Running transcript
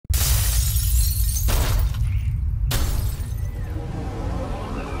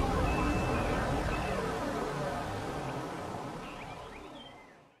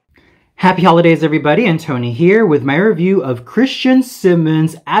Happy holidays, everybody, and Tony here with my review of Christian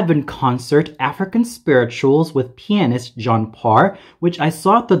Simmons' Advent Concert, African Spirituals with pianist John Parr, which I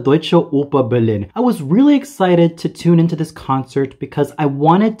saw at the Deutsche Oper Berlin. I was really excited to tune into this concert because I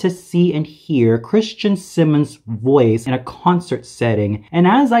wanted to see and hear Christian Simmons' voice in a concert setting, and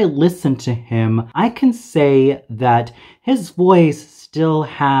as I listened to him, I can say that his voice still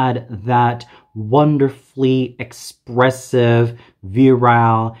had that wonderfully expressive,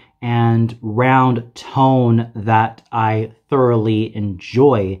 virile, and round tone that I thoroughly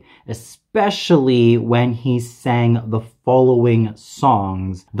enjoy, especially when he sang the following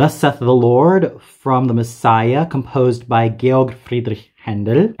songs. Thus Saith the Lord from the Messiah, composed by Georg Friedrich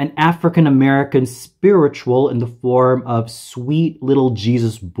Händel, an African-American spiritual in the form of Sweet Little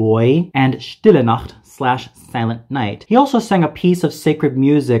Jesus Boy, and Stille Nacht / Silent Night. He also sang a piece of sacred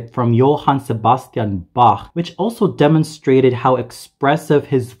music from Johann Sebastian Bach, which also demonstrated how expressive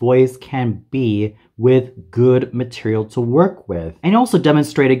his voice can be with good material to work with. And he also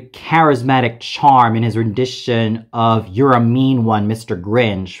demonstrated charismatic charm in his rendition of You're a Mean One, Mr.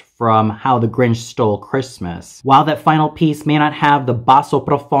 Grinch, from How the Grinch Stole Christmas. While that final piece may not have the basso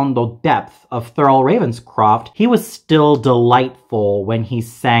profondo depth of Thurl Ravenscroft, he was still delightful when he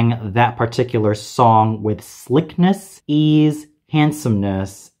sang that particular song with slickness, ease,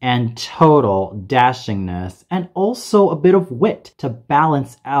 handsomeness, and total dashingness, and also a bit of wit to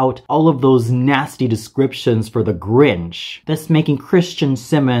balance out all of those nasty descriptions for the Grinch, thus making Christian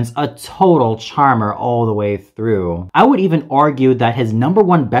Simmons a total charmer all the way through. I would even argue that his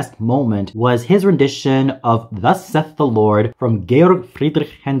 #1 best moment was his rendition of Thus Saith the Lord from Georg Friedrich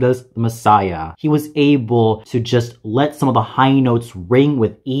Händel's The Messiah. He was able to just let some of the high notes ring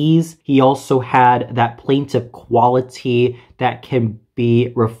with ease. He also had that plaintive quality that can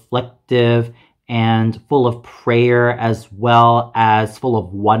be reflective and full of prayer as well as full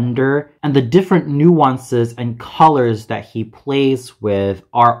of wonder. And the different nuances and colors that he plays with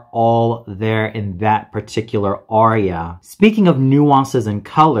are all there in that particular aria. Speaking of nuances and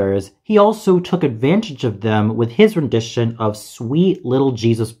colors, he also took advantage of them with his rendition of Sweet Little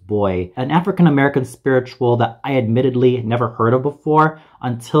Jesus Boy, an African-American spiritual that I admittedly never heard of before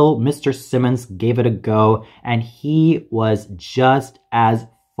until Mr. Simmons gave it a go, and he was just as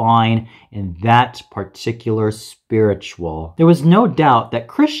fine in that particular spiritual. There was no doubt that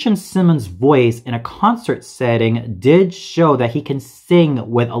Christian Simmons' voice in a concert setting did show that he can sing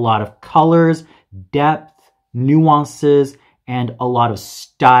with a lot of colors, depth, nuances, and a lot of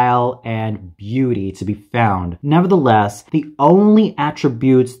style and beauty to be found. Nevertheless, the only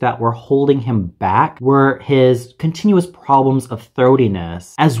attributes that were holding him back were his continuous problems of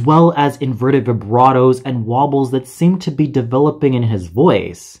throatiness, as well as inverted vibratos and wobbles that seemed to be developing in his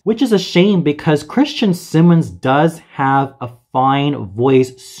voice. Which is a shame because Christian Simmons does have a fine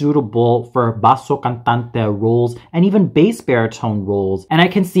voice suitable for basso cantante roles and even bass baritone roles. And I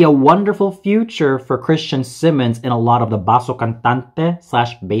can see a wonderful future for Christian Simmons in a lot of the basso cantante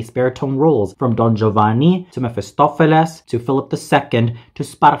 / bass baritone roles, from Don Giovanni to Mephistopheles to Philip II to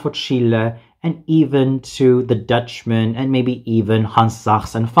Sparafocile, and even to the Dutchman, and maybe even Hans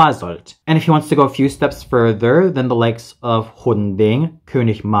Sachs and Fasolt. And if he wants to go a few steps further, then the likes of Hunding,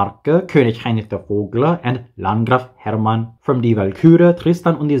 König Marke, König Heinrich der Vogler, and Landgraf Hermann from Die Walküre,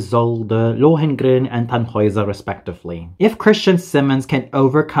 Tristan und Isolde, Lohengrin, and Tannhäuser respectively. If Christian Simmons can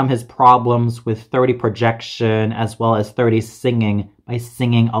overcome his problems with 30 projection as well as 30 singing by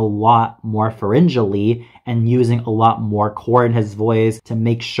singing a lot more pharyngally and using a lot more core in his voice to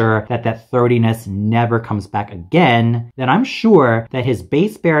make sure that that 30ness never comes back again, then I'm sure that his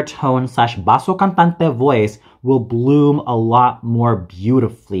bass baritone / basso cantante voice will bloom a lot more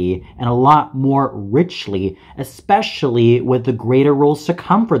beautifully and a lot more richly, especially with the greater roles to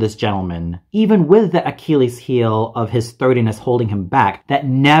come for this gentleman. Even with the Achilles heel of his 30ness holding him back, that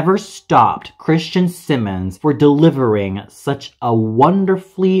never stopped Christian Simmons for delivering such a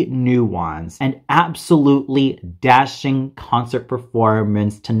wonderfully nuanced and absolutely dashing concert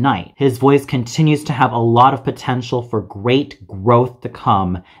performance tonight. His voice continues to have a lot of potential for great growth to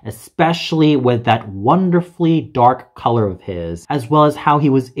come, especially with that wonderfully dark color of his, as well as how he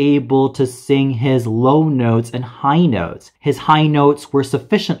was able to sing his low notes and high notes. His high notes were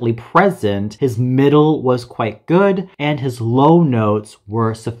sufficiently present, his middle was quite good, and his low notes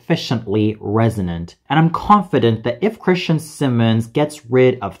were sufficiently resonant. And I'm confident that if Christian Simmons gets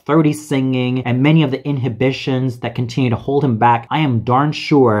rid of 30 singing and many of the inhibitions that continue to hold him back, I am darn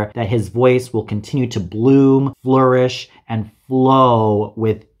sure that his voice will continue to bloom, flourish, and flow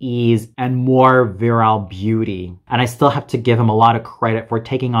with ease and more virile beauty. And I still have to give him a lot of credit for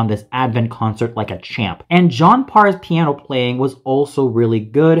taking on this Advent concert like a champ. And John Parr's piano playing was also really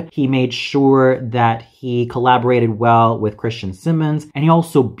good. He made sure that he collaborated well with Christian Simmons, and he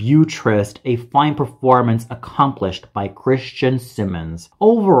also buttressed a fine performance accomplished by Christian Simmons.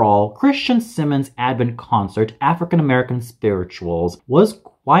 Overall, Christian Simmons' Advent concert, African American Spirituals, was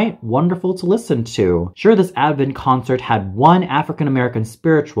quite wonderful to listen to. Sure, this Advent concert had one African American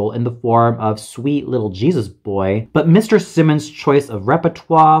spiritual in the form of Sweet Little Jesus Boy, but Mr. Simmons' choice of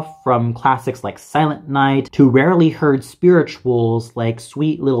repertoire, from classics like Silent Night to rarely heard spirituals like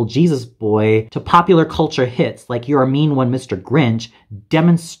Sweet Little Jesus Boy to popular culture hits like You're a Mean One, Mr. Grinch,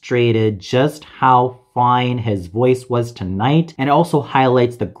 demonstrated just how fine his voice was tonight, and it also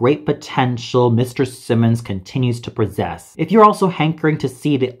highlights the great potential Mr. Simmons continues to possess. If you're also hankering to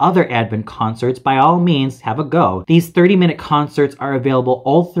see the other Advent concerts, by all means, have a go. These 30-minute concerts are available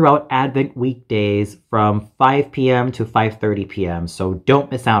all throughout Advent weekdays from 5 p.m. to 5:30 p.m., so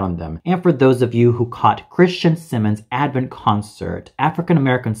don't miss out on them. And for those of you who caught Christian Simmons' Advent concert, African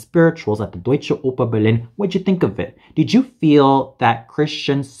American Spirituals at the Deutsche Oper Berlin, what'd you think of it? Did you feel that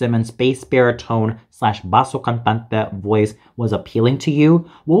Christian Simmons' bass baritone / basso cantante voice was appealing to you?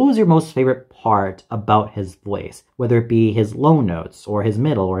 What was your most favorite part about his voice, whether it be his low notes or his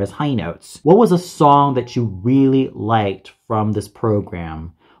middle or his high notes? What was a song that you really liked from this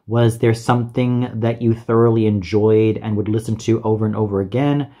program? Was there something that you thoroughly enjoyed and would listen to over and over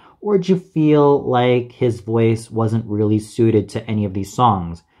again? Or did you feel like his voice wasn't really suited to any of these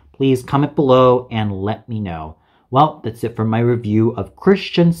songs? Please comment below and let me know. Well, that's it for my review of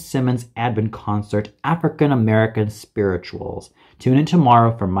Christian Simmons' Advent concert, African American Spirituals. Tune in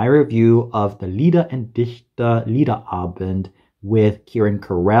tomorrow for my review of the Lieder and Dichter Liederabend with Kieran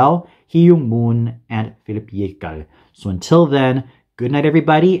Carell, Hyung Moon, and Philip Jekyll. So until then, good night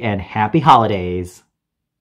everybody and happy holidays!